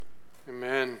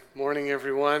Amen. Morning,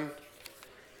 everyone.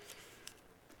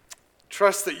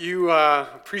 Trust that you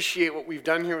appreciate what we've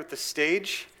done here with the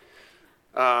stage.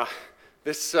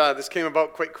 This came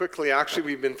about quite quickly. Actually,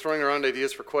 we've been throwing around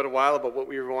ideas for quite a while about what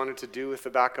we wanted to do with the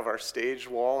back of our stage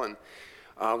wall, and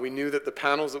we knew that the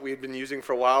panels that we had been using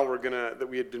for a while that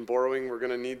we had been borrowing were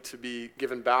going to need to be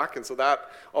given back, and so that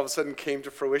all of a sudden came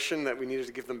to fruition that we needed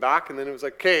to give them back, and then it was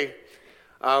like, okay,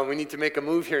 we need to make a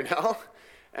move here now.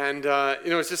 And,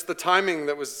 it's just the timing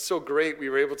that was so great. We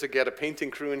were able to get a painting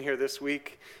crew in here this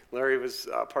week. Larry was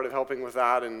part of helping with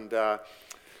that. And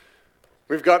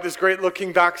we've got this great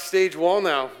looking backstage wall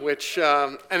now, which,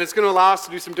 and it's going to allow us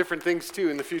to do some different things too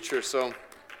in the future. So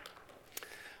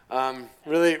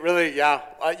really, yeah.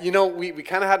 We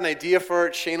kind of had an idea for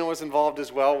it. Shayna was involved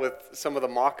as well with some of the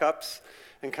mock-ups.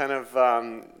 And kind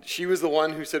of, she was the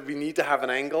one who said we need to have an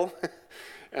angle.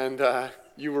 And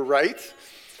you were right.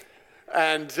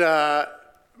 And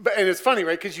it's funny,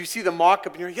 right? Because you see the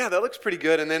mock-up and you're like, yeah, that looks pretty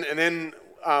good. And then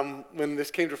when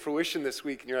this came to fruition this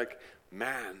week, and you're like,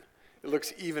 man, it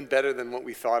looks even better than what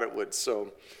we thought it would.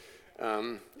 So,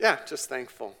 just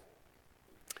thankful.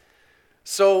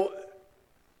 So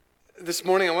this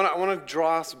morning, I want to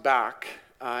draw us back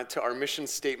to our mission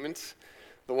statement,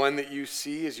 the one that you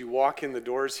see as you walk in the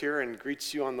doors here and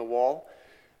greets you on the wall.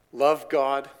 Love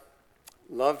God,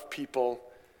 love people,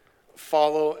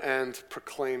 follow and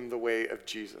proclaim the way of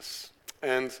Jesus.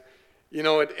 And,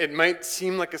 it might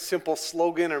seem like a simple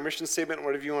slogan or mission statement,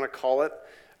 whatever you want to call it.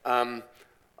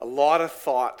 A lot of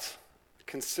thought,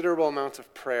 considerable amount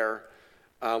of prayer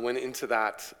went into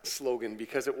that slogan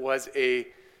because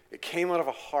it came out of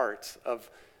a heart of,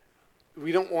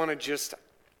 we don't want to just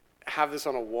have this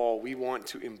on a wall. We want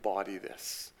to embody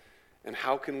this. And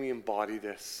how can we embody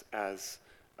this as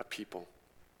a people?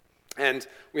 And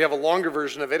we have a longer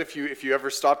version of it. If you ever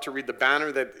stop to read the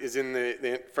banner that is in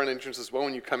the front entrance as well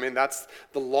when you come in, that's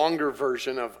the longer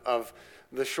version of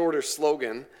the shorter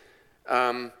slogan.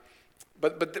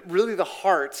 But really the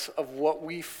heart of what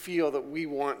we feel that we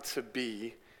want to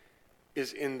be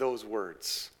is in those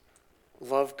words.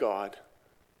 Love God,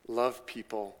 love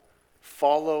people,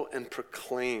 follow and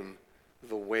proclaim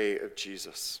the way of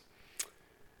Jesus.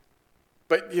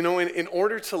 But, in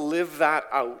order to live that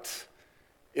out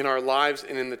in our lives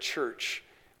and in the church,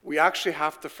 we actually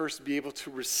have to first be able to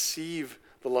receive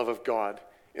the love of God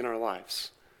in our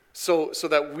lives so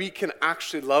that we can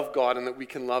actually love God and that we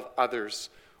can love others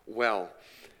well.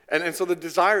 And so the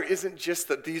desire isn't just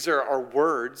that these are our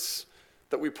words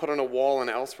that we put on a wall and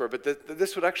elsewhere, but that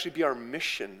this would actually be our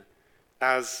mission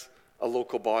as a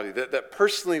local body, that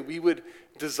personally we would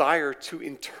desire to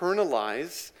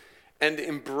internalize and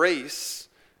embrace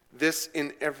this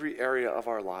in every area of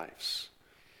our lives.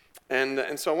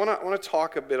 And so I want to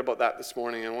talk a bit about that this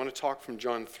morning. I want to talk from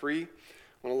John 3. I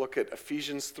want to look at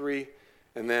Ephesians 3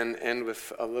 and then end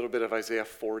with a little bit of Isaiah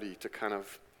 40 to kind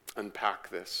of unpack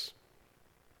this.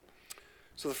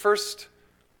 So the first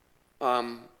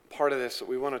part of this that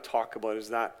we want to talk about is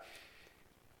that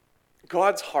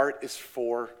God's heart is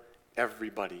for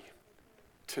everybody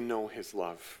to know his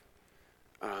love.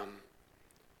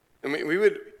 And we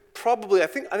would probably, I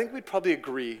think we'd probably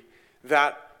agree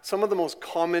that some of the most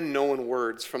common known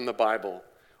words from the Bible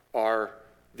are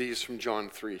these from John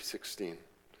 3:16.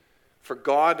 For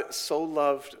God so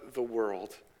loved the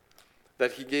world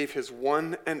that he gave his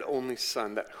one and only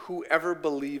Son, that whoever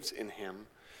believes in him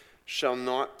shall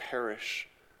not perish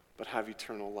but have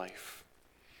eternal life.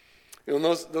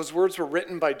 Those words were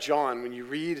written by John. When you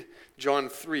read John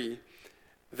 3,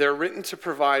 they're written to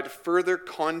provide further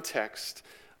context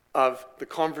of the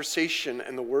conversation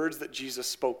and the words that Jesus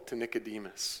spoke to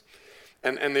Nicodemus.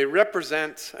 And they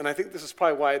represent, and I think this is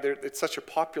probably why it's such a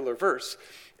popular verse,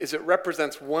 is it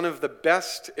represents one of the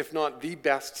best, if not the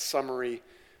best, summary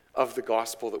of the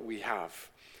gospel that we have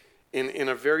in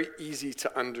a very easy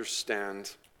to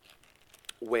understand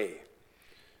way.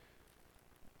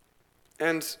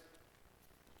 And,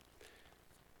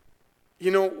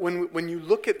 when you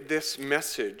look at this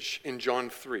message in John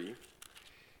 3,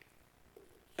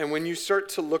 and when you start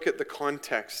to look at the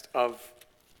context of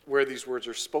where these words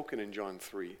are spoken in John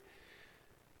 3,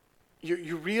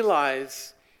 you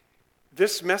realize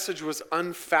this message was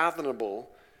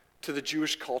unfathomable to the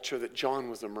Jewish culture that John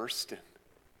was immersed in.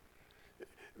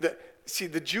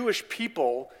 The Jewish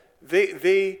people,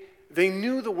 they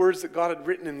knew the words that God had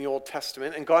written in the Old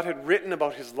Testament, and God had written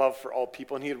about his love for all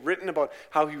people, and he had written about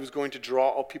how he was going to draw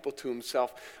all people to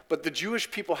himself. But the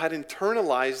Jewish people had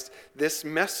internalized this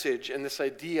message and this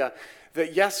idea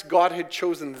that yes, God had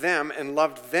chosen them and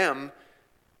loved them,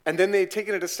 and then they had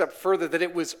taken it a step further, that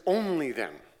it was only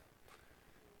them.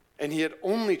 And he had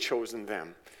only chosen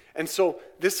them. And so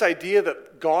this idea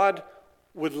that God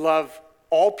would love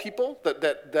all people,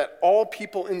 that all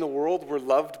people in the world were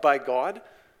loved by God,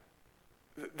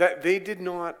 that they didn't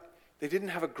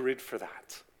have a grid for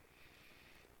that.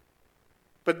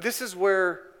 But this is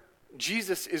where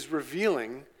Jesus is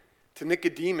revealing to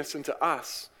Nicodemus and to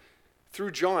us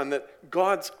through John that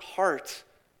God's heart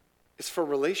is for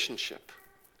relationship.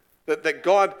 That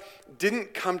God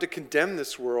didn't come to condemn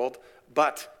this world,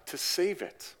 but to save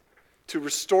it, to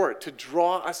restore it, to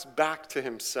draw us back to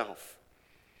himself.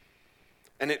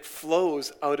 And it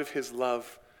flows out of his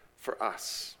love for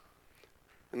us.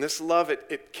 And this love,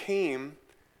 it came,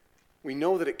 we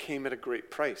know that it came at a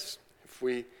great price. If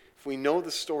we know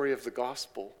the story of the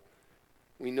gospel,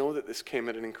 we know that this came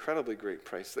at an incredibly great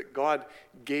price, that God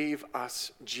gave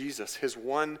us Jesus, his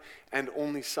one and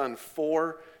only Son,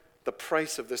 for the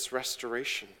price of this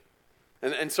restoration.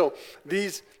 And so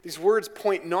these words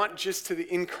point not just to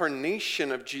the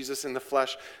incarnation of Jesus in the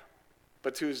flesh,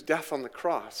 but to his death on the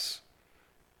cross.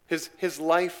 His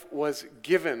life was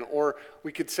given, or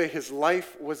we could say his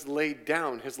life was laid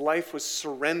down. His life was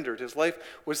surrendered. His life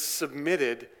was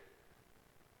submitted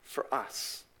for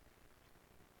us.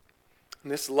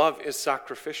 And this love is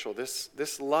sacrificial.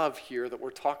 This love here that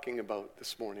we're talking about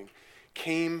this morning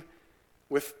came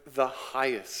with the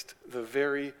highest, the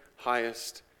very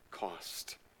highest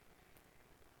cost.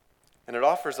 And it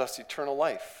offers us eternal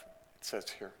life, it says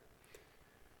here.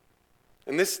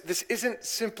 And this isn't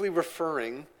simply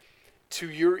referring to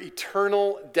your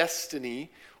eternal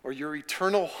destiny or your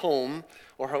eternal home,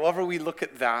 or however we look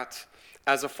at that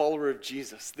as a follower of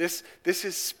Jesus. This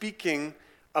is speaking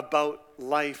about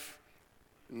life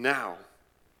now.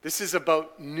 This is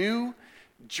about new,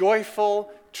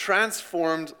 joyful,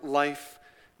 transformed life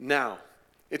now.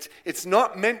 It's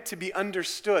not meant to be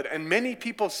understood, and many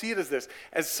people see it as this,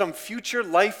 as some future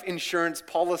life insurance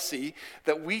policy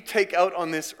that we take out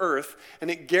on this earth,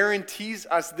 and it guarantees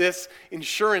us this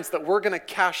insurance that we're going to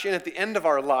cash in at the end of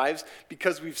our lives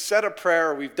because we've said a prayer,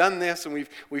 or we've done this, and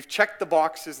we've checked the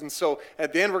boxes, and so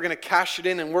at the end we're going to cash it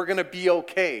in and we're going to be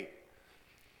okay.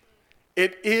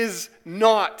 It is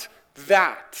not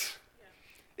that.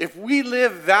 If we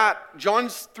live that, John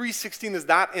 3:16 is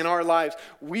that in our lives,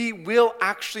 we will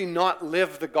actually not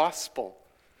live the gospel.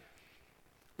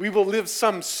 We will live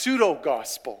some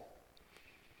pseudo-gospel.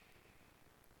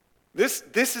 This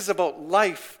is about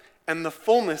life and the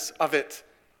fullness of it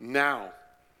now.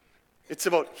 It's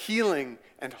about healing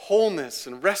and wholeness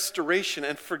and restoration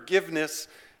and forgiveness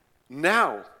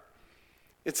now.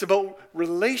 It's about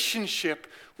relationship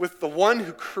with the one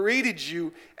who created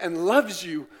you and loves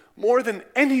you more than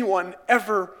anyone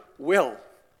ever will.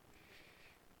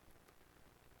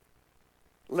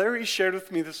 Larry shared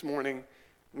with me this morning,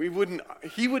 he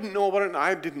wouldn't know about it and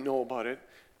I didn't know about it.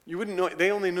 You wouldn't know,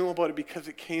 they only knew about it because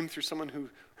it came through someone who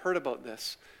heard about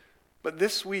this. But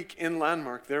this week in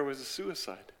Landmark, there was a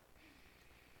suicide.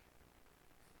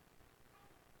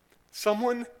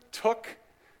 Someone took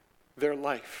their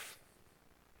life.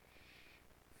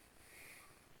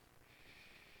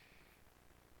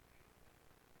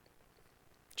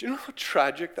 Do you know how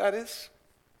tragic that is?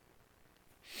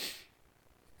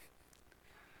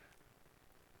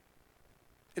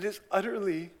 It is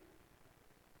utterly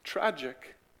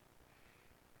tragic.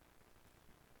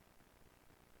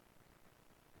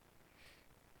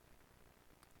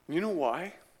 You know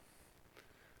why?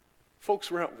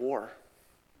 Folks, we're at war.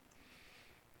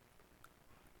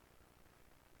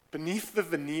 Beneath the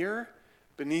veneer,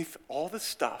 beneath all the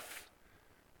stuff,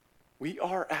 we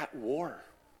are at war.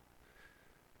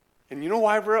 And you know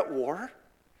why we're at war?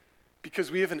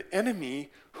 Because we have an enemy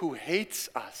who hates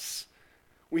us.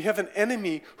 We have an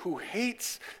enemy who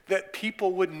hates that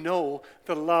people would know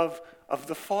the love of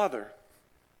the Father.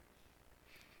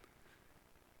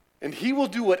 And he will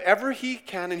do whatever he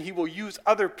can, and he will use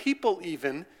other people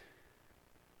even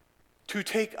to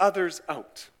take others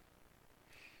out.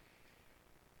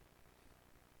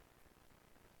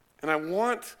 And I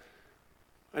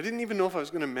didn't even know if I was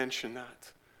going to mention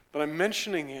that. But I'm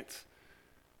mentioning it.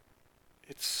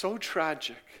 It's so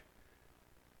tragic.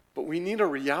 But we need a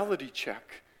reality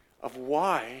check of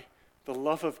why the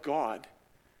love of God,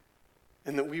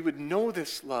 and that we would know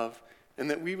this love, and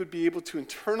that we would be able to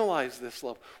internalize this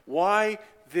love. Why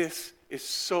this is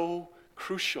so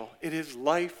crucial. It is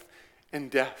life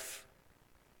and death.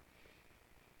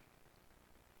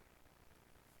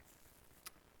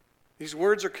 These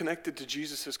words are connected to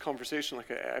Jesus' conversation,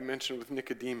 like I mentioned with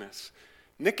Nicodemus.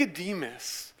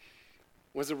 Nicodemus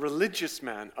was a religious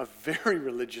man, a very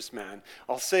religious man.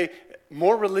 I'll say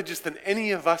more religious than any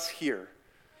of us here.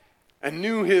 And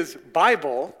knew his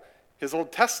Bible, his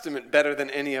Old Testament better than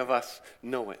any of us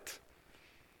know it,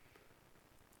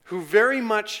 who very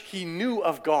much he knew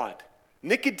of God.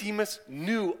 Nicodemus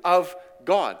knew of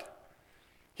God.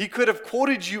 He could have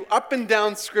quoted you up and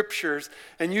down scriptures,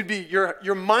 and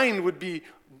your mind would be,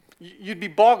 you'd be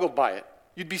boggled by it.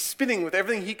 You'd be spinning with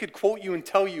everything he could quote you and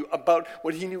tell you about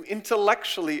what he knew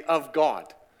intellectually of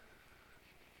God.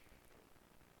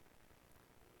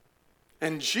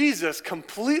 And Jesus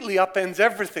completely upends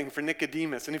everything for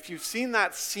Nicodemus. And if you've seen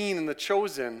that scene in The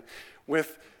Chosen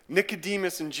with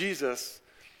Nicodemus and Jesus,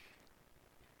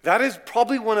 that is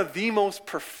probably one of the most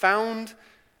profound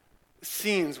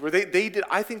scenes where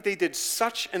I think they did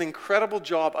such an incredible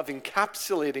job of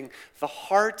encapsulating the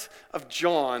heart of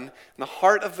John and the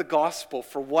heart of the gospel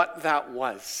for what that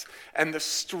was. And the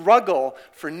struggle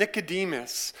for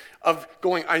Nicodemus of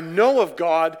going, I know of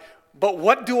God, but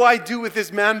what do I do with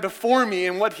this man before me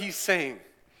and what he's saying?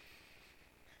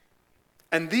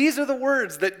 And these are the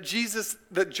words that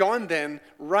John then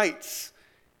writes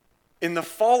in the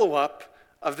follow-up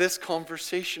of this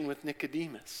conversation with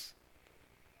Nicodemus.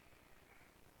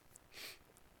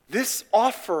 This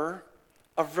offer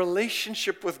of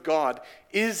relationship with God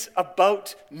is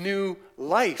about new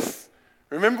life.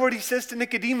 Remember what he says to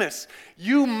Nicodemus.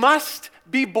 You must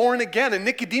be born again. And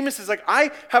Nicodemus is like, I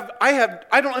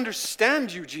don't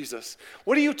understand you, Jesus.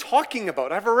 What are you talking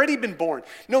about? I've already been born.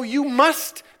 No, you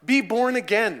must be born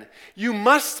again. You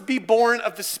must be born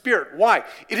of the Spirit. Why?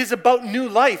 It is about new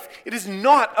life. It is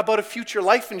not about a future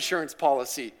life insurance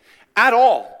policy at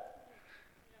all.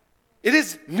 It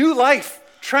is new life.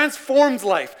 Transformed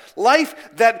life. Life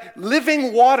that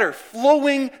living water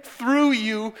flowing through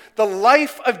you, the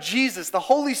life of Jesus, the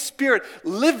Holy Spirit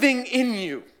living in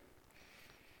you.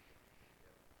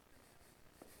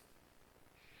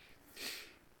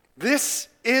 This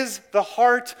is the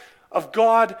heart of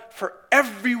God for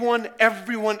everyone,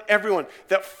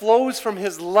 that flows from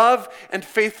his love and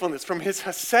faithfulness, from his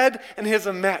hesed and his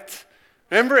emet.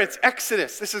 Remember, it's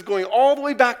Exodus. This is going all the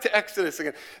way back to Exodus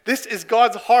again. This is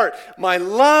God's heart, my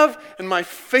love and my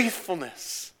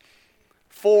faithfulness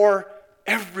for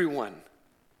everyone.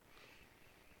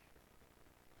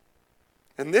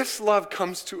 And this love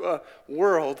comes to a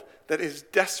world that is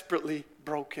desperately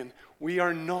broken. We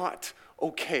are not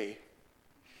okay.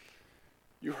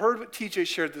 You heard what TJ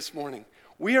shared this morning.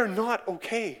 We are not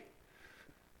okay.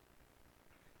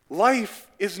 Life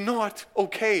is not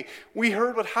okay. We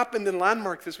heard what happened in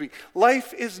Landmark this week.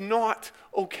 Life is not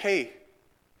okay.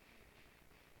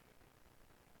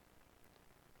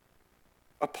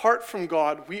 Apart from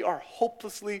God, we are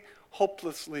hopelessly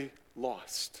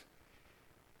lost.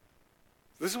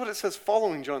 This is what it says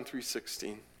following John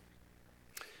 3:16.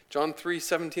 John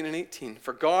 3:17 and 18.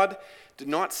 For God did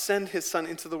not send his Son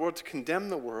into the world to condemn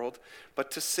the world,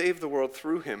 but to save the world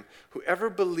through him.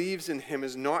 Whoever believes in him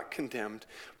is not condemned,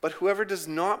 but whoever does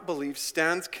not believe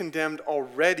stands condemned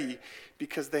already,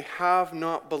 because they have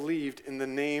not believed in the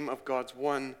name of God's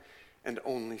one and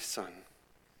only Son.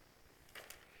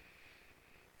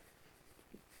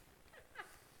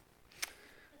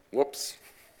 Whoops.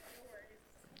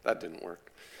 That didn't work.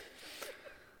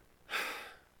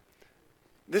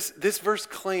 This verse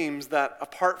claims that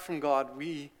apart from God,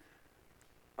 we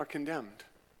are condemned.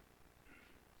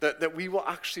 That we will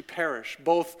actually perish,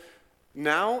 both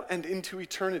now and into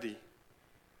eternity,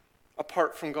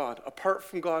 apart from God. Apart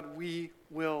from God, we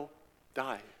will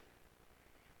die.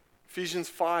 Ephesians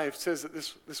 5 says that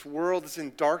this world is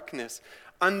in darkness,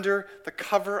 under the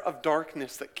cover of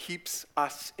darkness that keeps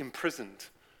us imprisoned.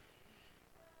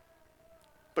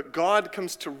 But God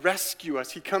comes to rescue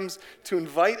us. He comes to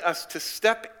invite us to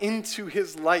step into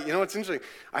his light. You know, it's interesting.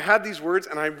 I had these words,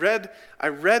 and I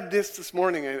read this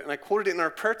morning, and I quoted it in our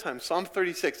prayer time, Psalm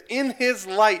 36. In his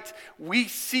light, we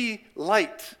see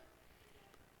light.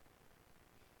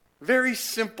 Very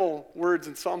simple words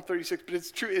in Psalm 36, but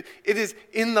it's true. It is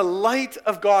in the light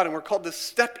of God, and we're called to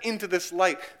step into this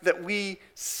light, that we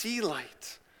see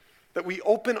light, that we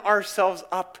open ourselves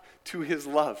up to his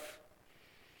love.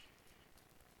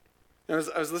 I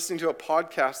was listening to a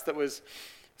podcast that was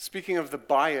speaking of the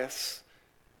bias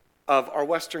of our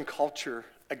Western culture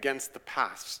against the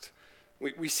past.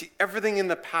 We see everything in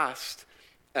the past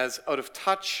as out of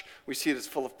touch. We see it as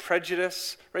full of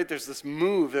prejudice, right? There's this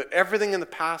move that everything in the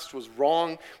past was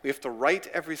wrong. We have to right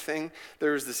everything.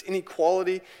 There's this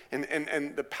inequality,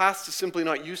 and the past is simply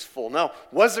not useful. Now,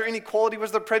 was there inequality?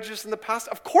 Was there prejudice in the past?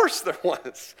 Of course there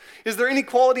was. Is there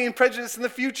inequality and prejudice in the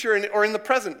future or in the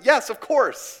present? Yes, of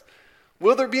course.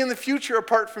 Will there be in the future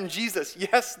apart from Jesus?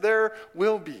 Yes, there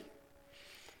will be.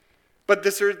 But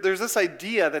there's this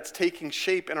idea that's taking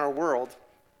shape in our world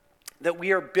that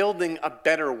we are building a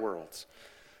better world.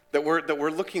 that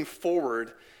we're looking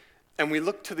forward, and we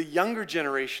look to the younger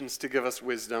generations to give us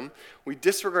wisdom. We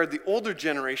disregard the older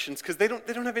generations because they don't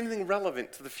have anything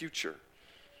relevant to the future.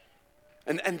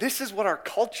 And this is what our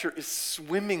culture is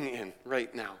swimming in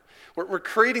right now. We're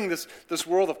creating this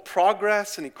world of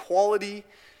progress and equality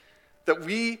that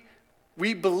we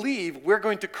believe we're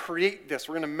going to create this.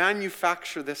 We're going to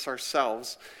manufacture this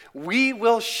ourselves. We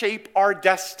will shape our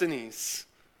destinies.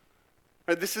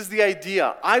 Right? This is the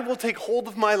idea. I will take hold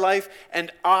of my life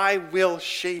and I will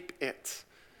shape it.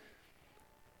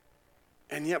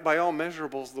 And yet, by all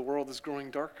measurables, the world is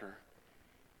growing darker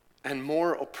and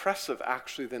more oppressive,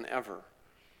 actually, than ever.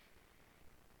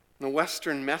 The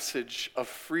Western message of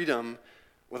freedom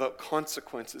without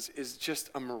consequences is just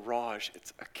a mirage.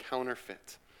 It's a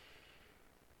counterfeit.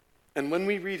 And when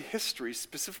we read history,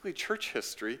 specifically church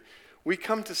history, we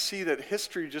come to see that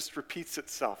history just repeats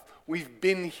itself. We've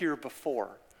been here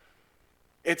before.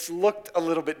 It's looked a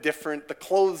little bit different. The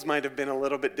clothes might have been a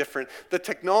little bit different. The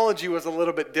technology was a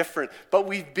little bit different. But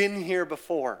we've been here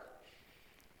before.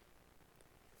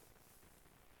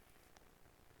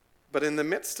 But in the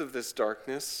midst of this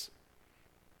darkness,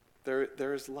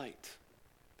 there is light.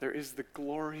 There is the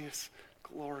glorious,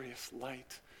 glorious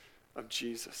light of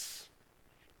Jesus.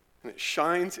 And it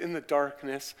shines in the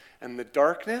darkness, and the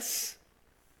darkness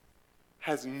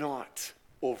has not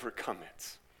overcome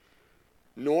it.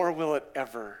 Nor will it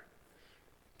ever,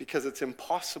 because it's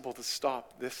impossible to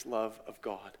stop this love of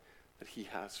God that he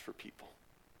has for people.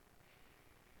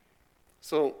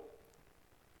 So,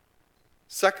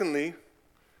 secondly,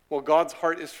 well, God's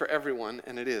heart is for everyone,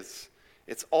 and it is.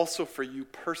 It's also for you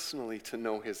personally to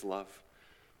know his love.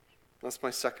 That's my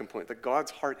second point, that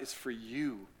God's heart is for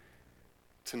you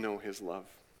to know his love.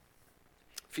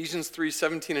 Ephesians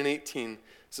 3:17 and 18,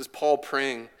 this is Paul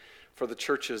praying for the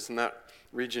churches in that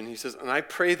region. He says, "And I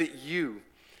pray that you,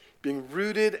 being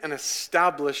rooted and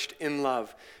established in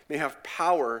love, may have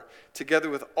power,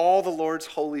 together with all the Lord's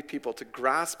holy people, to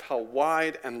grasp how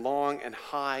wide and long and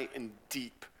high and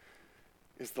deep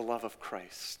is the love of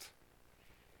Christ."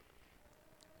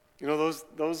 You know,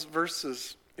 those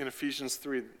verses in Ephesians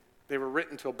 3, they were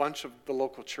written to a bunch of the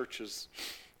local churches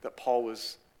that Paul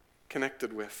was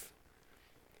connected with,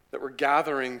 that were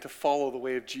gathering to follow the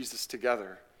way of Jesus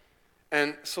together.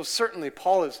 And so certainly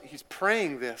Paul he's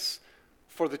praying this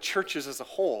for the churches as a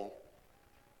whole.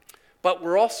 But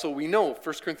we know,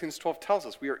 1 Corinthians 12 tells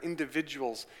us, we are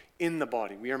individuals in the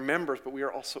body. We are members, but we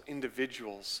are also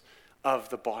individuals of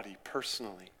the body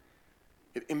personally.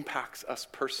 It impacts us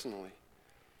personally.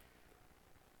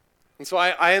 And so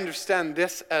I understand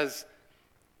this as,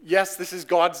 yes, this is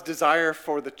God's desire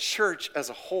for the church as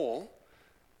a whole,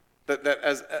 that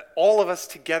as all of us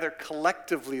together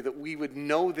collectively, that we would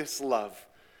know this love.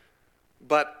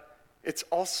 But it's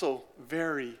also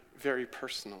very, very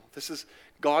personal. This is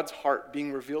God's heart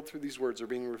being revealed through these words, or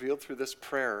being revealed through this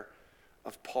prayer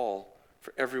of Paul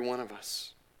for every one of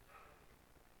us.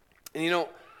 And you know,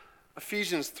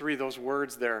 Ephesians 3, those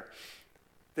words there,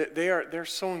 they're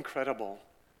so incredible.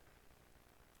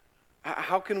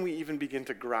 How can we even begin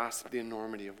to grasp the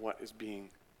enormity of what is being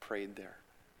prayed there?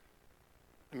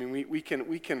 I mean, we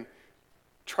can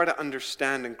try to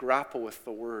understand and grapple with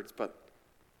the words, but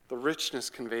the richness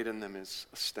conveyed in them is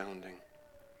astounding.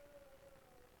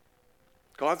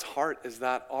 God's heart is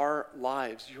that our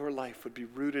lives, your life, would be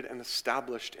rooted and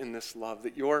established in this love,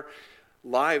 that your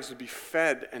lives would be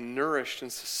fed and nourished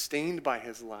and sustained by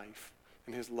his life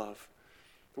and his love.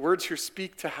 The words here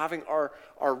speak to having our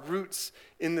roots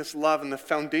in this love and the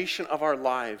foundation of our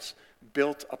lives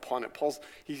built upon it.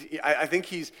 I think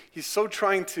he's so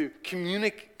trying to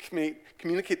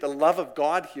communicate the love of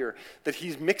God here that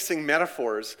he's mixing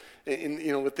metaphors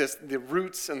with the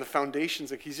roots and the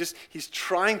foundations. Like he's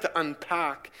trying to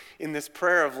unpack in this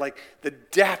prayer of like the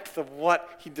depth of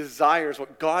what he desires,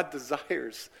 what God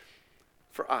desires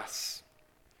for us.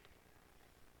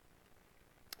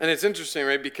 And it's interesting,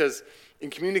 right? Because in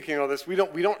communicating all this, we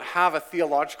don't have a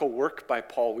theological work by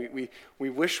Paul. We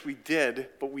wish we did,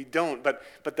 but we don't. But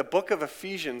the book of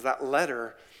Ephesians, that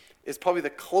letter, is probably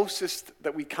the closest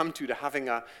that we come to having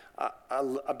a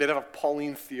bit of a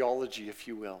Pauline theology, if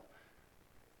you will.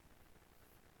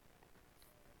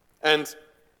 And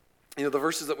the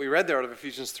verses that we read there out of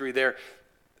Ephesians 3,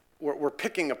 we're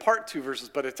picking apart two verses,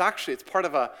 but it's part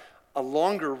of a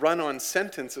longer run-on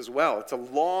sentence as well. It's a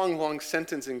long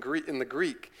sentence in the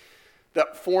Greek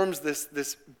that forms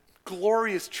this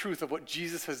glorious truth of what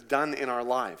Jesus has done in our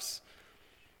lives.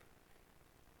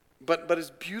 But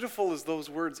as beautiful as those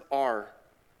words are,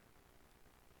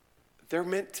 they're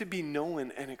meant to be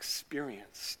known and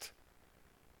experienced.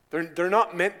 They're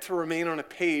not meant to remain on a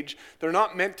page. They're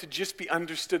not meant to just be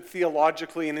understood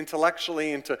theologically and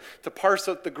intellectually and to parse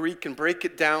out the Greek and break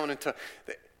it down.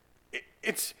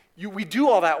 We do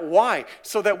all that. Why?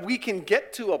 So that we can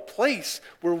get to a place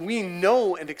where we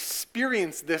know and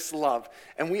experience this love.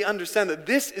 And we understand that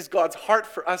this is God's heart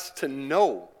for us to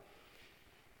know.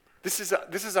 This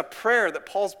is a prayer that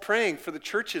Paul's praying for the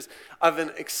churches of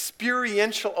an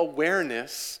experiential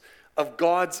awareness of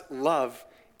God's love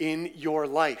in your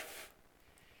life.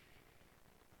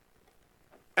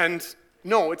 And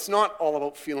no, it's not all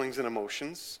about feelings and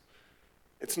emotions.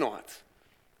 It's not.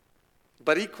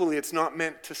 But equally, it's not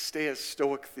meant to stay as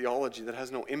Stoic theology that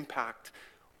has no impact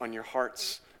on your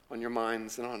hearts, on your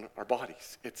minds, and on our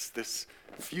bodies. It's this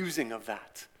fusing of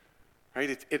that, right?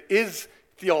 It is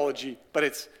theology, but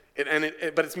it's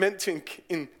meant to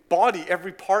embody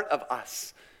every part of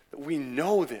us, that we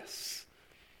know this.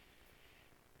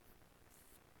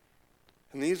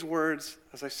 And these words,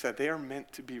 as I said, they are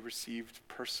meant to be received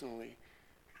personally.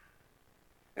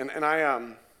 And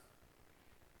I've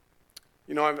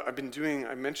been doing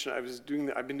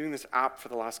this app for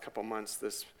the last couple of months,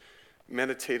 this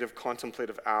meditative,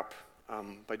 contemplative app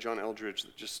by John Eldridge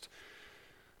that just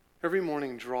every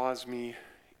morning draws me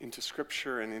into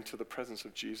Scripture and into the presence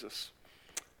of Jesus.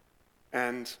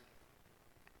 And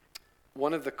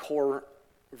one of the core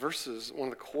verses, one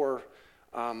of the core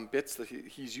bits that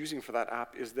he's using for that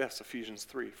app is this, Ephesians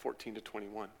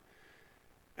 3:14-21.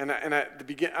 And at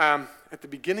the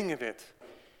beginning of it,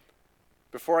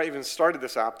 before I even started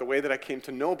this app, the way that I came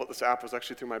to know about this app was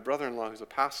actually through my brother-in-law, who's a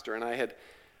pastor, and I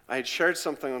had shared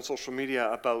something on social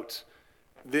media about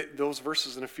those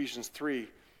verses in Ephesians 3,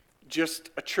 just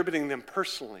attributing them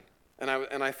personally. And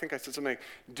I think I said something like,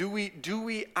 do we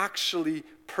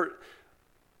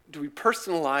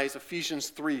personalize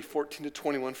Ephesians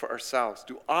 3:14-21 for ourselves?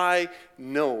 Do I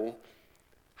know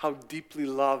how deeply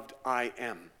loved I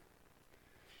am?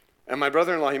 And my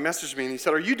brother-in-law, he messaged me and he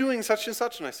said, "Are you doing such and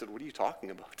such?" And I said, "What are you talking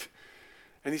about?"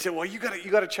 And he said, "Well, you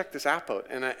got to check this app out."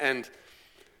 And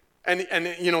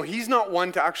he's not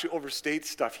one to actually overstate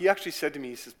stuff. He actually said to me,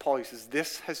 he says, "Paul,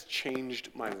 this has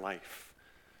changed my life."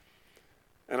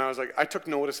 And I was like, I took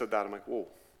notice of that. I'm like, whoa,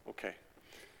 okay.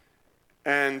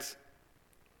 And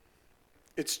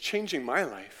it's changing my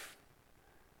life.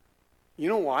 You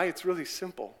know why? It's really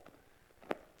simple.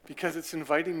 Because it's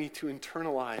inviting me to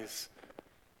internalize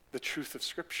the truth of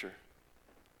Scripture.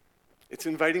 It's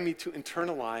inviting me to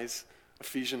internalize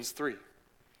Ephesians 3.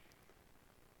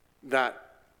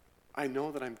 That I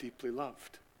know that I'm deeply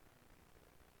loved.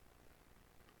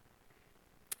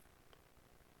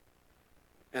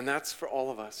 And that's for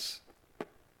all of us.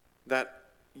 That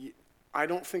I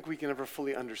don't think we can ever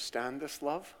fully understand this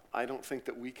love. I don't think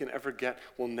that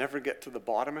we'll never get to the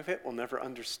bottom of it. We'll never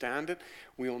understand it.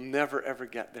 We will never, ever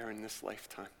get there in this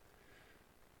lifetime.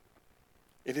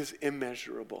 It is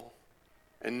immeasurable.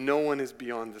 And no one is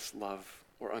beyond this love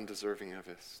or undeserving of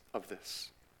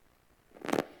this.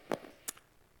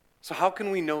 So how can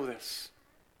we know this?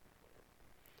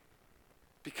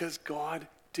 Because God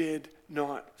did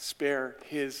not spare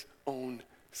his own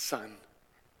Son.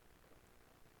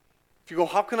 If you go,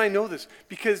 how can I know this?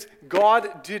 Because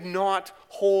God did not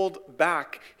hold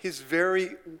back his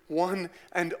very one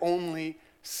and only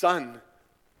Son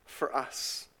for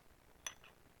us,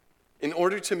 in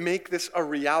order to make this a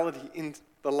reality in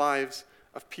the lives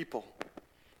of people.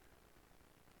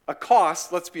 A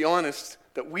cost, let's be honest,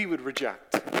 that we would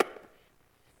reject.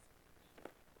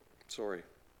 Sorry.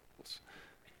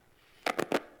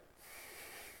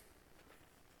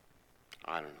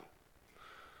 I don't know.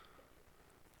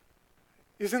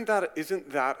 Isn't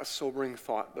that a sobering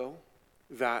thought, though?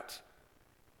 That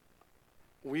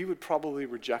we would probably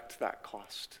reject that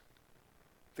cost,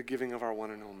 the giving of our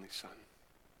one and only Son.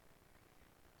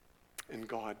 And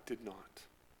God did not.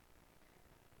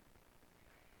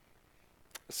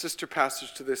 A sister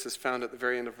passage to this is found at the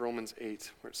very end of Romans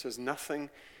 8, where it says, "Nothing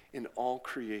in all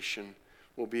creation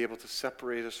will be able to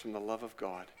separate us from the love of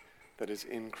God that is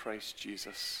in Christ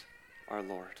Jesus, our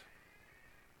Lord."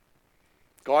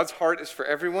 God's heart is for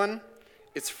everyone.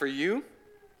 It's for you.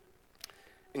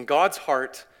 And God's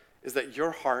heart is that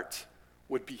your heart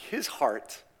would be his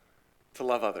heart to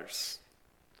love others.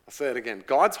 I'll say it again.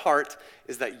 God's heart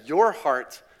is that your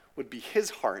heart would be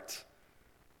his heart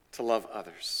to love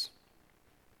others.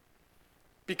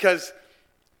 Because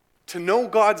to know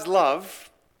God's love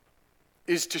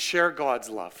is to share God's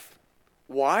love.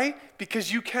 Why?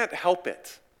 Because you can't help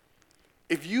it.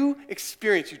 If you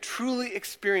truly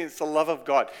experience the love of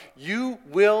God, you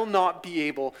will not be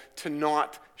able to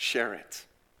not share it.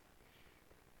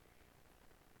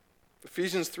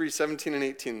 Ephesians 3:17 and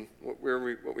 18, what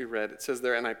we read, it says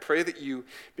there, "And I pray that you,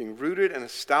 being rooted and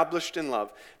established in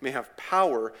love, may have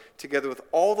power, together with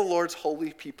all the Lord's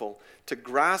holy people, to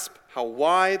grasp how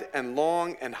wide and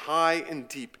long and high and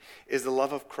deep is the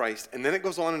love of Christ." And then it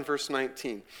goes on in verse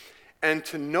 19, "And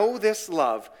to know this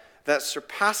love that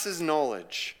surpasses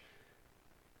knowledge,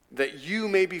 that you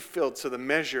may be filled to the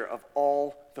measure of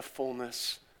all the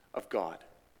fullness of God."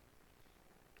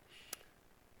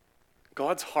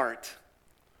 God's heart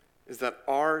is that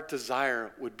our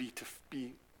desire would be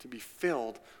to be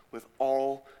filled with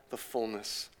all the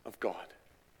fullness of God.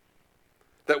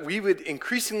 That we would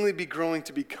increasingly be growing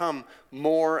to become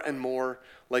more and more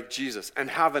like Jesus and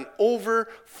have an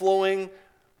overflowing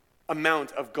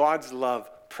amount of God's love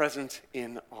present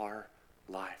in our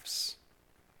lives.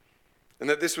 And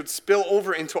that this would spill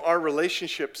over into our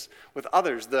relationships with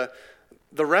others.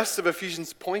 The rest of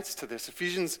Ephesians points to this.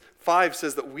 Ephesians 5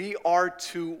 says that we are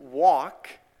to walk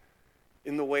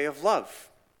in the way of love.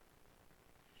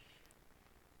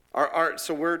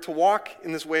 So we're to walk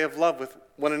in this way of love with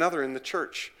one another in the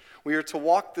church. We are to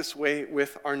walk this way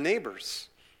with our neighbors,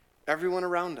 everyone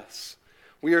around us.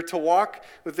 We are to walk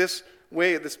with this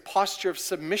way, this posture of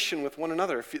submission with one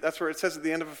another. That's where it says at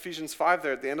the end of Ephesians 5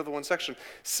 there, at the end of the one section,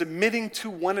 submitting to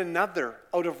one another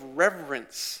out of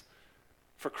reverence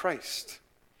for Christ.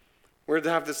 We're to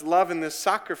have this love and this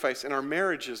sacrifice in our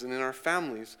marriages and in our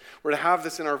families. We're to have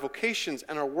this in our vocations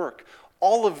and our work.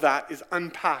 All of that is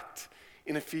unpacked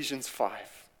in Ephesians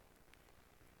 5.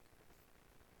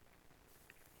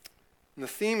 And the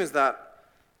theme is that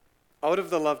out of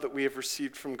the love that we have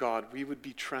received from God, we would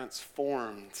be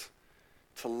transformed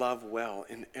to love well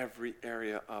in every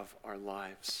area of our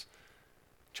lives.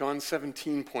 John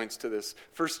 17 points to this.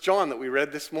 1 John that we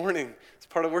read this morning, as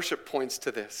part of worship, points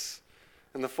to this.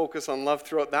 And the focus on love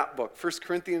throughout that book. 1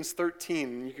 Corinthians 13,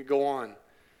 and you could go on.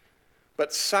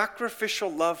 But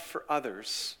sacrificial love for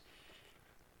others,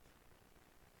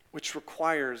 which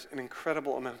requires an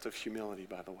incredible amount of humility,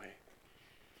 by the way,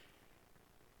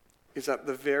 is at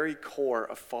the very core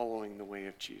of following the way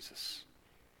of Jesus.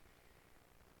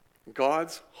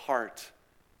 God's heart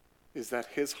is that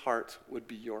his heart would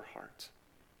be your heart.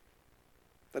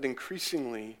 That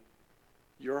increasingly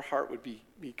your heart would be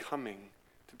becoming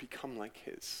to become like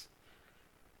his.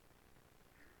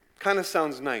 Kind of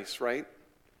sounds nice, right?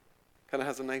 Kind of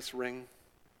has a nice ring.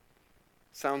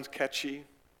 Sounds catchy.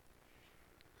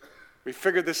 We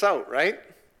figured this out, right?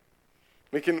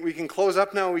 We can close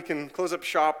up now. We can close up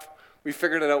shop. We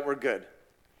figured it out. We're good.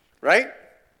 Right?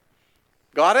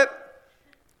 Got it?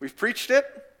 We've preached it.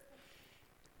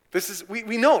 This is,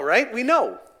 we know, right? We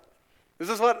know. This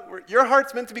is what, your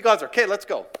heart's meant to be God's heart. Okay, let's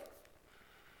go.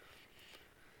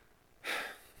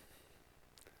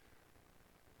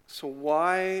 So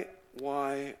why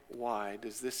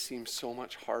does this seem so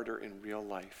much harder in real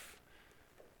life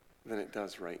than it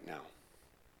does right now?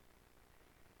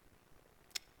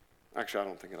 Actually, I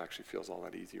don't think it actually feels all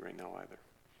that easy right now either.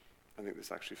 I think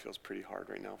this actually feels pretty hard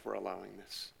right now if we're allowing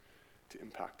this to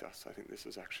impact us. I think this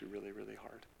is actually really, really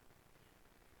hard.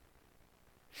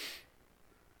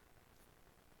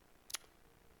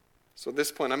 So at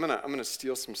this point, I'm gonna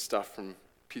steal some stuff from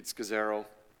Pete Scazzero.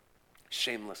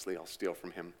 Shamelessly, I'll steal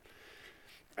from him.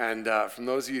 And from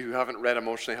those of you who haven't read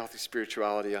Emotionally Healthy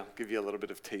Spirituality, I'll give you a little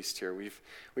bit of taste here.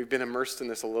 We've been immersed in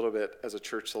this a little bit as a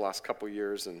church the last couple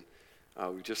years, and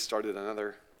we just started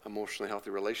another Emotionally Healthy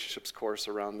Relationships course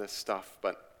around this stuff.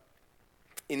 But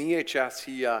in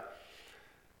EHS,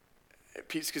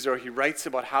 Pete Scazzero, he writes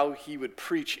about how he would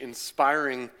preach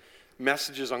inspiring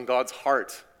messages on God's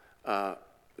heart,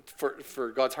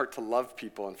 for God's heart to love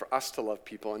people and for us to love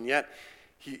people. And yet,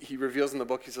 he reveals in the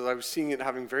book, he says, I was seeing it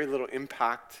having very little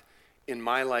impact in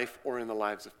my life or in the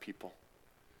lives of people.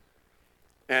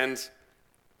 And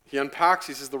he unpacks,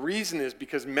 he says, the reason is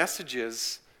because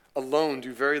messages alone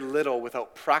do very little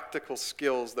without practical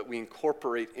skills that we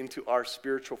incorporate into our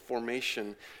spiritual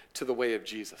formation to the way of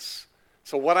Jesus.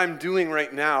 So what I'm doing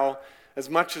right now, as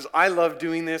much as I love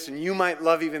doing this, and you might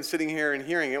love even sitting here and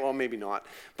hearing it, well, maybe not,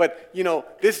 but,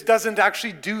 this doesn't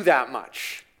actually do that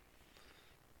much.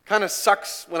 Kind of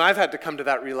sucks when I've had to come to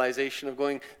that realization of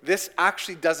going, this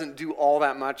actually doesn't do all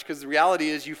that much, because the reality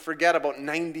is you forget about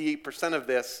 98% of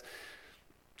this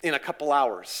in a couple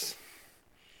hours.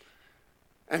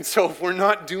 And so if we're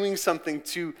not doing something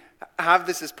to have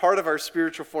this as part of our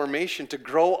spiritual formation, to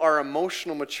grow our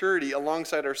emotional maturity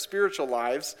alongside our spiritual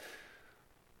lives,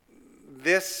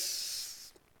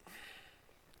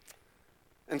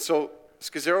 and so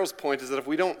Scazzero's point is that if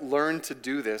we don't learn to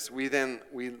do this, we then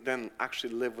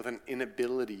actually live with an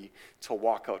inability to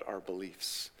walk out our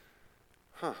beliefs.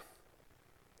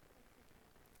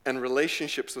 And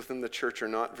relationships within the church are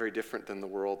not very different than the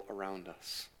world around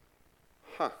us.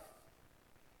 And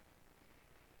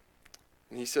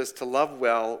he says to love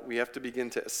well, we have to begin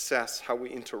to assess how we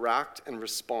interact and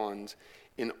respond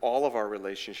in all of our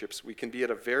relationships. We can be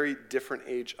at a very different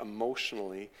age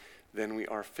emotionally than we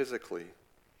are physically.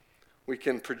 We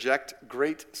can project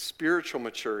great spiritual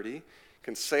maturity,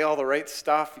 can say all the right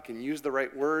stuff, you can use the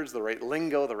right words, the right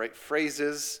lingo, the right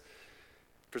phrases,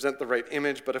 present the right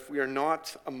image, but if we are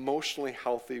not emotionally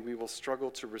healthy, we will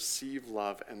struggle to receive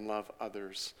love and love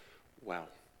others well.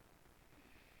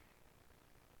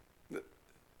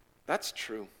 That's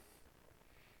true.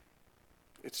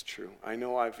 It's true. I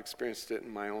know I've experienced it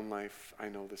in my own life. I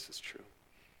know this is true.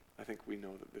 I think we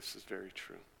know that this is very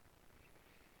true.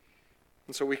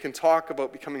 And so we can talk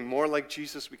about becoming more like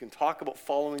Jesus. We can talk about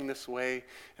following this way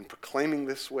and proclaiming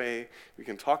this way. We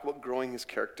can talk about growing his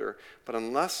character. But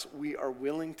unless we are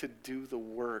willing to do the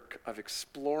work of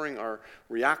exploring our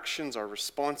reactions, our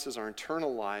responses, our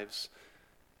internal lives,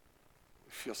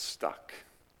 we feel stuck.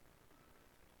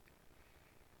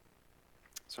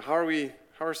 So how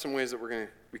are some ways that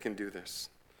we can do this?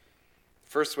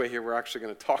 First way here, we're actually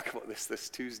going to talk about this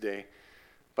Tuesday,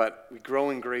 but we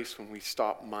grow in grace when we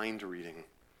stop mind reading.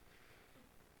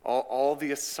 All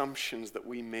the assumptions that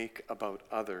we make about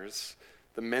others,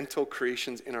 the mental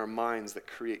creations in our minds that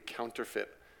create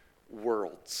counterfeit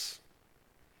worlds.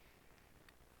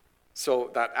 So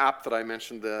that app that I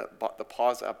mentioned, the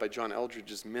Pause app by John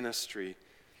Eldridge's ministry,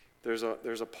 there's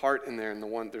a part in there,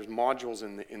 there's modules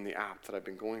in the app that I've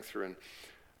been going through, and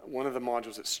one of the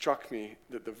modules that struck me,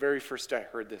 that the very first day I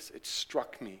heard this, it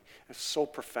struck me. It's so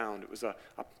profound. It was a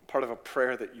part of a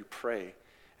prayer that you pray,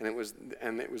 and it was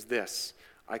this: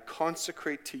 I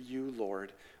consecrate to you,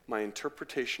 Lord, my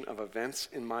interpretation of events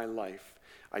in my life.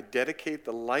 I dedicate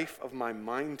the life of my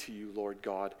mind to you, Lord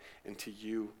God, and to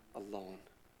you alone.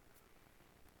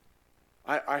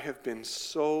 I have been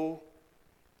so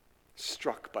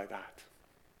struck by that.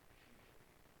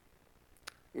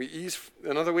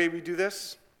 Another way we do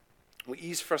this, we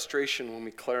ease frustration when we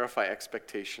clarify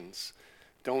expectations.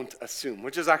 Don't assume,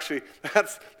 which is actually,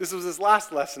 this was his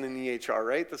last lesson in EHR,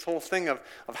 right? This whole thing of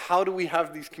how do we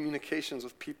have these communications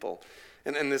with people,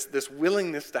 and this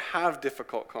willingness to have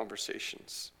difficult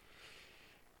conversations.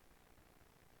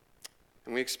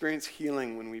 And we experience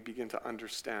healing when we begin to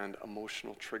understand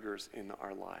emotional triggers in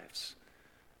our lives.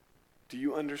 Do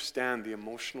you understand the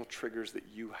emotional triggers that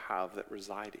you have that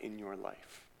reside in your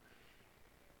life?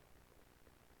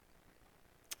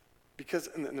 Because,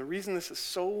 and the reason this is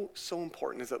so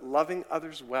important is that loving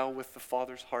others well with the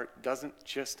Father's heart doesn't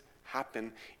just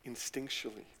happen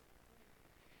instinctually.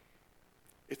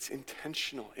 It's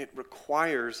intentional. It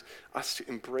requires us to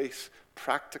embrace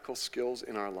practical skills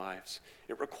in our lives.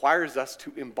 It requires us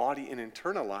to embody and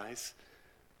internalize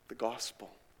the gospel.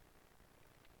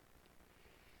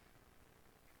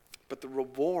 But the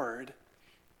reward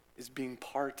is being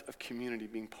part of community,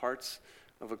 being parts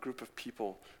of a group of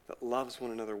people that loves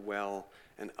one another well,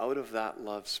 and out of that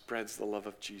love spreads the love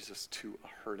of Jesus to a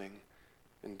hurting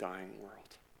and dying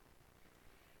world.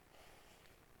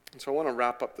 And so I want to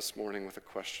wrap up this morning with a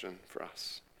question for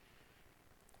us.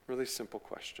 Really simple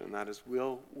question, and that is,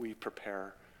 will we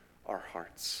prepare our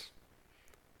hearts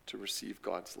to receive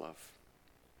God's love?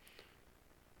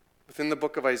 Within the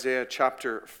book of Isaiah,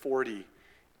 chapter 40,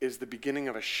 is the beginning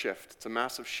of a shift. It's a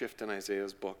massive shift in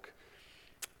Isaiah's book,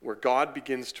 where God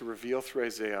begins to reveal through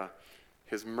Isaiah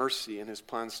his mercy and his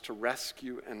plans to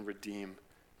rescue and redeem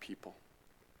people.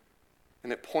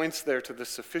 And it points there to the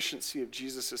sufficiency of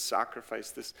Jesus'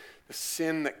 sacrifice, the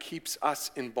sin that keeps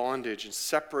us in bondage and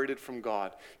separated from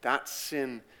God. That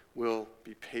sin will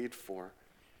be paid for.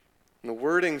 And the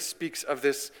wording speaks of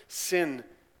this sin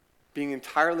being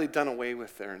entirely done away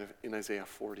with there in Isaiah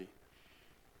 40.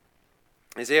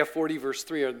 Isaiah 40 verse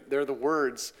 3, they're the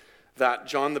words that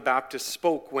John the Baptist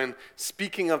spoke when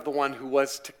speaking of the one who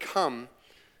was to come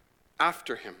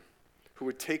after him, who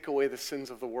would take away the sins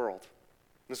of the world.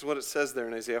 This is what it says there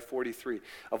in Isaiah 43.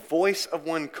 A voice of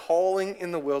one calling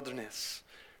in the wilderness,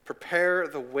 prepare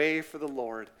the way for the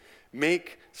Lord,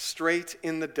 make straight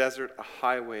in the desert a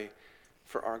highway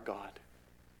for our God.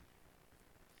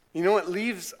 You know, it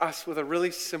leaves us with a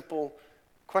really simple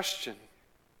question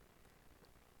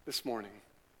this morning.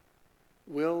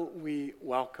 Will we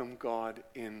welcome God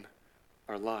in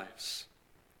our lives?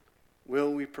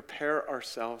 Will we prepare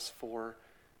ourselves for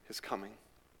his coming?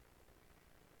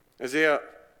 Isaiah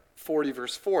 40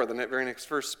 verse 4, the very next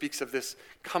verse, speaks of this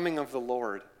coming of the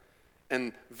Lord,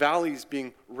 and valleys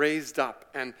being raised up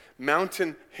and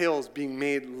mountain hills being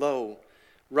made low,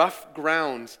 Rough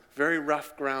ground, very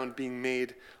rough ground being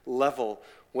made level.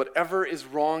 Whatever is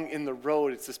wrong in the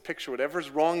road, it's this picture, whatever is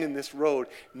wrong in this road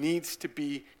needs to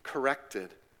be corrected. And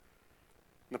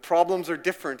the problems are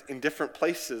different in different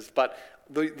places, but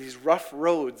these rough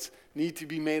roads need to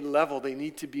be made level. They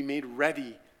need to be made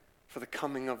ready for the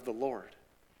coming of the Lord.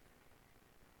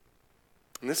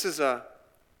 And this is a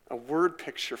word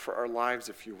picture for our lives,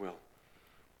 if you will,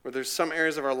 where there's some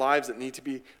areas of our lives that need to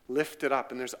be lifted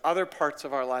up, and there's other parts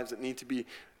of our lives that need to be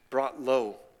brought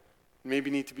low,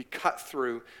 maybe need to be cut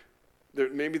through.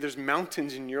 Maybe there's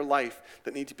mountains in your life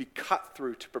that need to be cut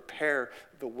through to prepare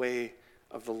the way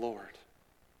of the Lord.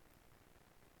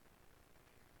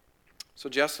 So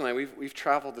Jess and I, we've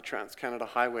traveled the Trans-Canada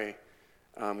Highway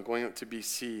going out to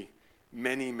BC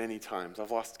many, many times. I've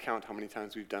lost count how many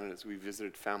times we've done it as we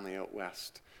visited family out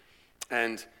west.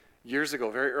 And years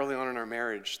ago, very early on in our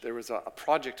marriage, there was a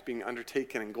project being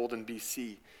undertaken in Golden,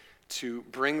 BC to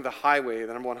bring the highway,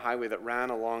 the number one highway that ran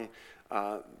along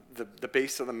the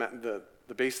base of the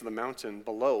base of the mountain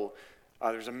below.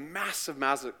 There's a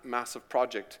massive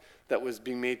project that was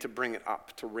being made to bring it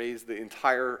up, to raise the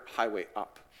entire highway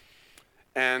up.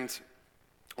 And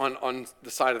on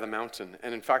the side of the mountain.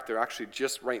 And in fact, they're actually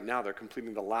just right now, they're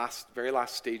completing the very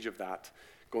last stage of that,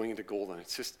 going into Golden.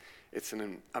 It's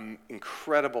an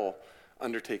incredible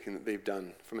undertaking that they've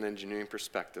done from an engineering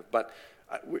perspective. But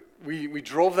we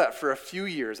drove that for a few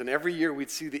years, and every year we'd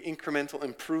see the incremental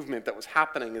improvement that was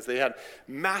happening as they had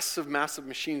massive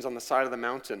machines on the side of the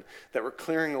mountain that were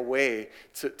clearing a way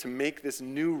to make this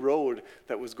new road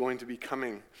that was going to be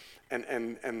coming,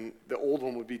 and the old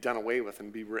one would be done away with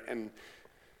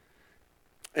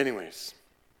anyways,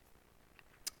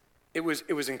 it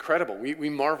was incredible. We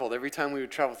marveled every time we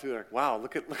would travel through. Like, wow,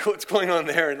 look at what's going on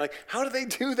there, and like, how do they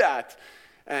do that?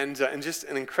 And just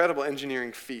an incredible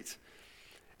engineering feat.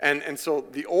 And so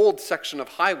the old section of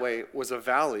highway was a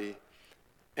valley,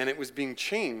 and it was being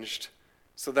changed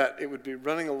so that it would be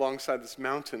running alongside this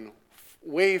mountain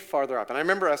way farther up. And I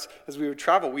remember us, as we would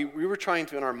travel, we were trying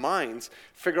to, in our minds,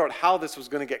 figure out how this was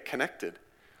going to get connected.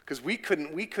 Because we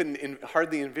couldn't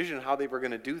hardly envision how they were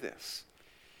going to do this.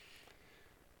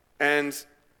 And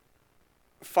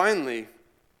finally,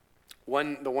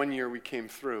 the one year we came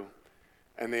through,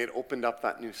 and they had opened up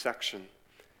that new section.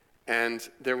 And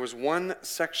there was one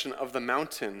section of the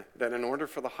mountain that in order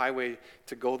for the highway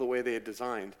to go the way they had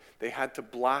designed, they had to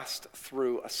blast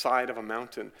through a side of a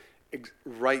mountain,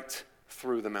 right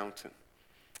through the mountain.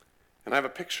 And I have a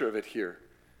picture of it here.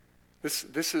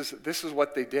 This is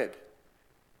what they did.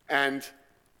 And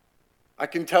I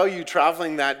can tell you,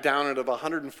 traveling that down at about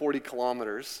 140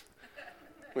 kilometers,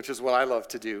 which is what I love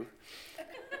to do,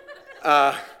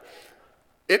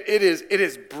 it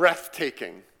is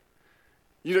breathtaking.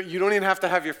 You don't even have to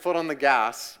have your foot on the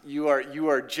gas. You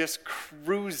are just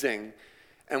cruising.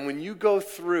 And when you go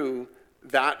through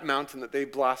that mountain that they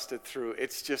blasted through,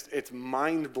 it's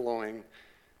mind-blowing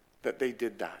that they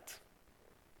did that.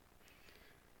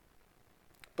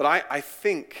 But I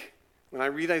think, when I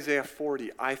read Isaiah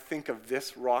 40, I think of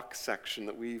this rock section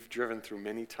that we've driven through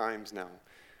many times now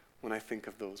when I think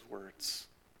of those words.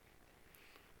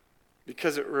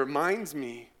 Because it reminds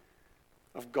me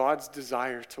of God's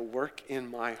desire to work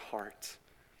in my heart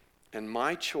and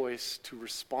my choice to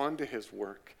respond to his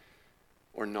work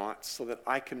or not so that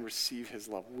I can receive his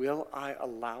love. Will I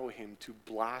allow him to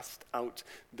blast out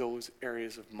those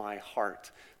areas of my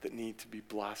heart that need to be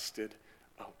blasted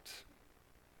out?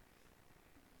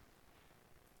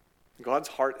 God's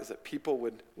heart is that people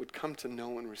would come to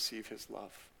know and receive his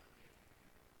love.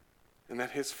 And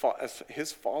that as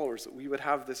his followers, that we would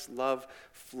have this love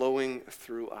flowing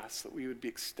through us, that we would be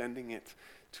extending it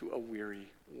to a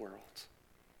weary world.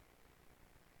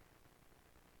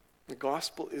 The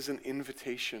gospel is an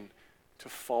invitation to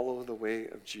follow the way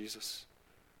of Jesus,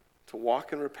 to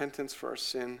walk in repentance for our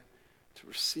sin, to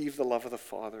receive the love of the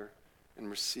Father, and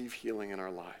receive healing in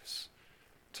our lives,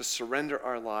 to surrender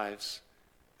our lives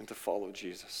and to follow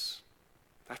Jesus.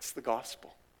 That's the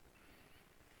gospel.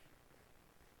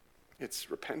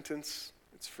 It's repentance,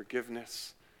 it's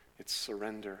forgiveness, it's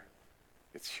surrender,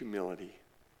 it's humility.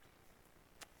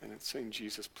 And it's saying,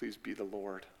 Jesus, please be the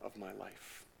Lord of my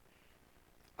life.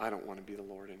 I don't want to be the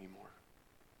Lord anymore.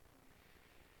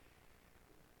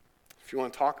 If you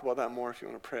want to talk about that more, if you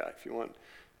want to pray, if you want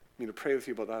me to pray with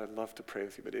you about that, I'd love to pray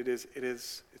with you. But it's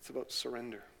about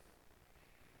surrender.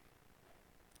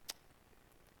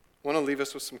 I want to leave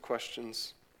us with some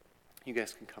questions. You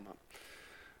guys can come up.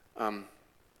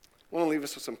 I want to leave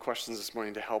us with some questions this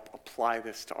morning to help apply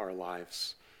this to our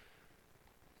lives,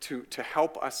 to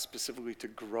help us specifically to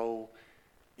grow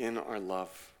in our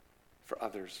love for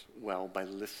others well by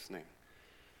listening.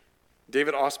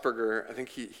 David Osberger, I think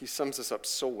he sums this up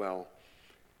so well.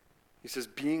 He says,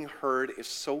 being heard is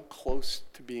so close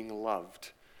to being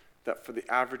loved that for the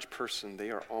average person,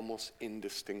 they are almost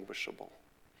indistinguishable.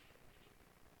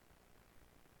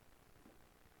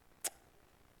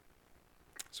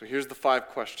 So here's the 5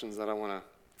 questions that I want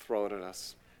to throw out at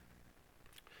us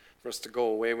for us to go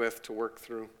away with, to work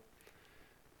through.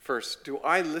 First, do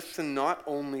I listen not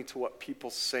only to what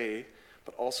people say,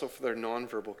 but also for their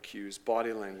nonverbal cues,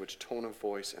 body language, tone of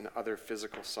voice, and other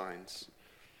physical signs?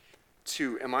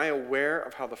 2, am I aware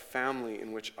of how the family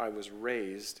in which I was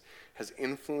raised has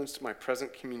influenced my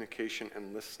present communication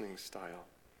and listening style?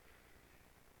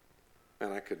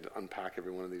 And I could unpack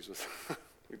every one of these with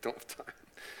we don't have time.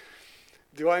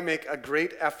 Do I make a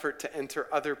great effort to enter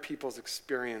other people's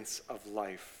experience of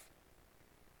life?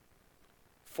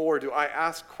 4, do I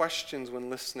ask questions when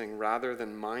listening rather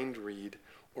than mind read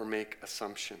or make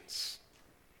assumptions?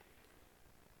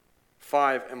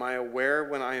 5, am I aware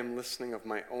when I am listening of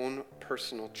my own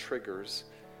personal triggers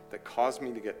that cause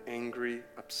me to get angry,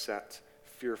 upset,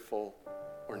 fearful,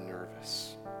 or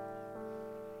nervous?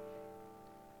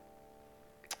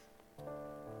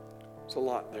 There's a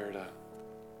lot there to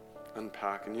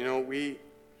unpack. And we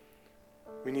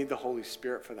need the Holy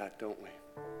Spirit for that, don't we?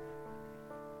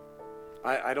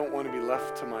 I don't want to be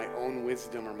left to my own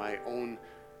wisdom or my own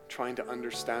trying to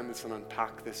understand this and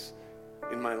unpack this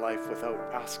in my life without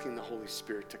asking the Holy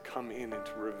Spirit to come in and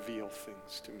to reveal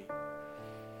things to me.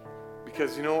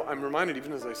 Because, I'm reminded,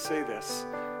 even as I say this,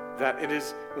 that it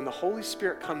is when the Holy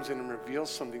Spirit comes in and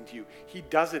reveals something to you, he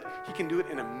can do it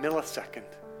in a millisecond.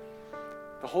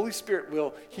 The Holy Spirit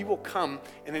will come,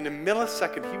 and in a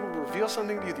millisecond, he will reveal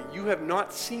something to you that you have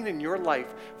not seen in your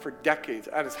life for decades.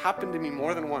 That has happened to me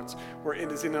more than once, where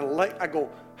it is in a light, I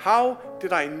go, how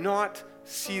did I not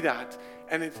see that?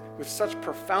 And it's with such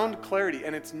profound clarity,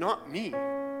 and it's not me.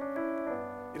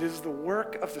 It is the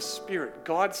work of the Spirit.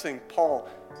 God saying, Paul,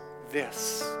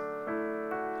 this.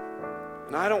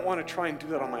 And I don't want to try and do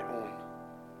that on my own.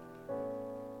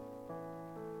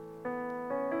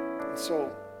 And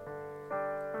so,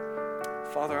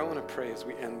 Father, I want to pray as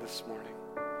we end this morning.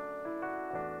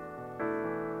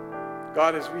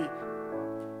 God, as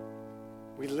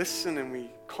we listen and we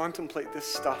contemplate this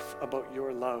stuff about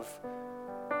your love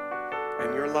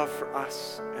and your love for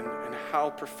us and how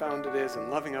profound it is and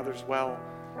loving others well,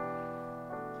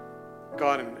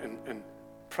 God, and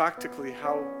practically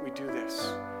how we do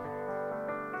this.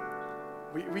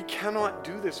 We cannot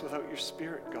do this without your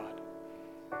Spirit, God.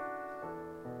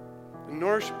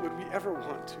 Nor would we ever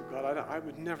want to, God. I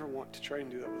would never want to try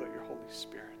and do that without your Holy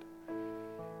Spirit.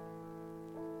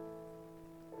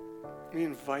 We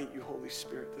invite you, Holy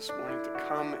Spirit, this morning to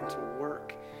come and to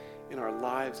work in our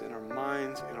lives, in our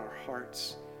minds, in our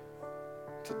hearts,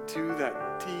 to do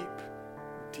that deep,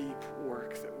 deep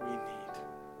work that we need.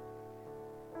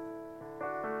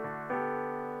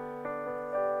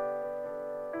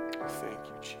 We thank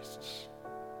you, Jesus.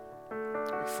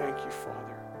 We thank you,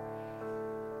 Father.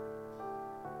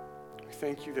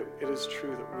 Thank you that it is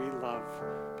true that we love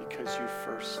because you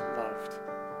first loved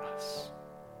us.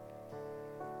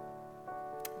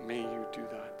 May you do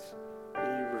that.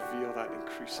 May you reveal that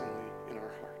increasingly in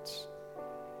our hearts.